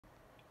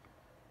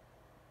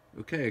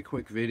Okay, a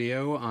quick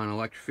video on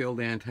electric field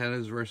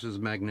antennas versus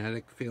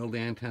magnetic field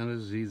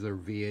antennas. These are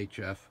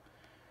VHF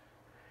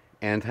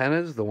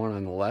antennas. The one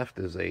on the left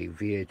is a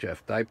VHF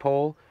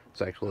dipole.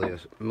 It's actually a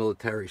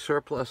military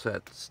surplus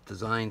that's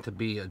designed to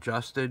be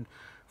adjusted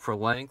for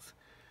length.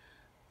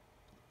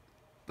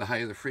 The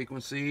higher the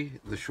frequency,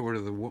 the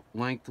shorter the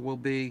length will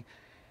be.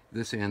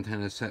 This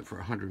antenna is set for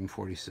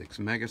 146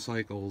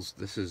 megacycles.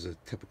 This is a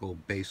typical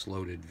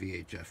base-loaded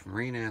VHF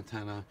marine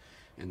antenna.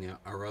 And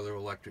our other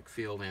electric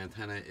field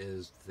antenna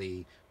is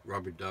the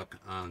rubber duck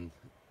on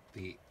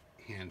the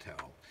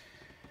handheld.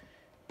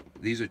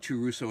 These are two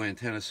Russo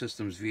Antenna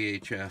Systems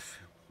VHF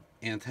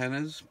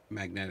antennas,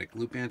 magnetic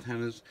loop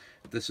antennas.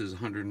 This is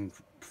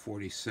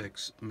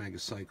 146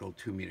 megacycle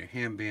 2-meter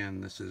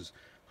handband. This is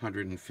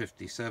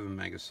 157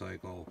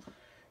 megacycle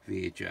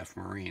VHF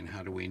marine.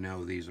 How do we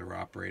know these are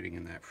operating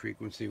in that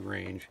frequency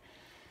range?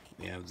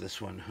 We have this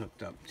one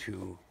hooked up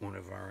to one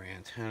of our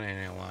antenna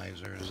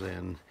analyzers,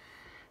 and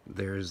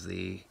there's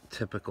the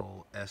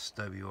typical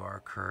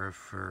SWR curve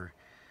for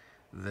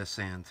this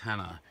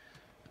antenna.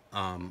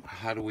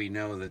 How do we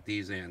know that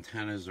these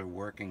antennas are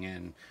working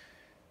in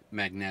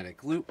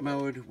magnetic loop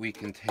mode? We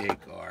can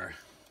take our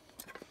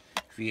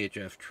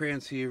VHF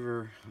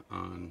transceiver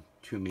on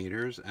 2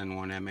 meters and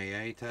 1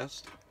 MAA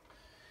test,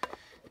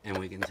 and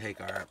we can take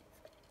our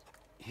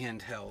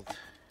handheld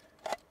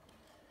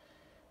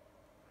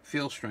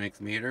field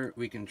strength meter.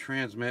 We can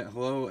transmit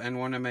hello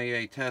N1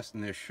 MAA test,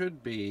 and there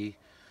should be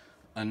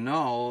a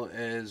null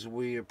as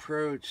we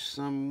approach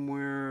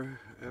somewhere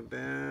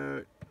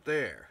about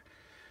there.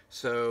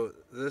 So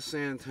this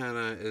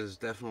antenna is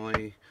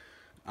definitely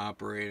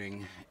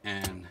operating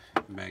in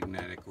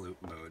magnetic loop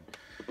mode.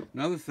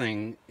 Another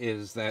thing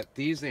is that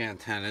these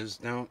antennas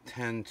don't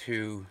tend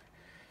to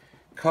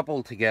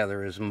couple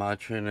together as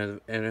much, and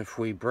if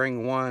we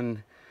bring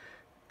one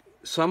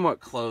somewhat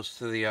close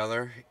to the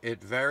other,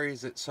 it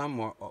varies it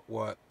somewhat,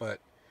 but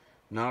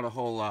not a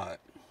whole lot.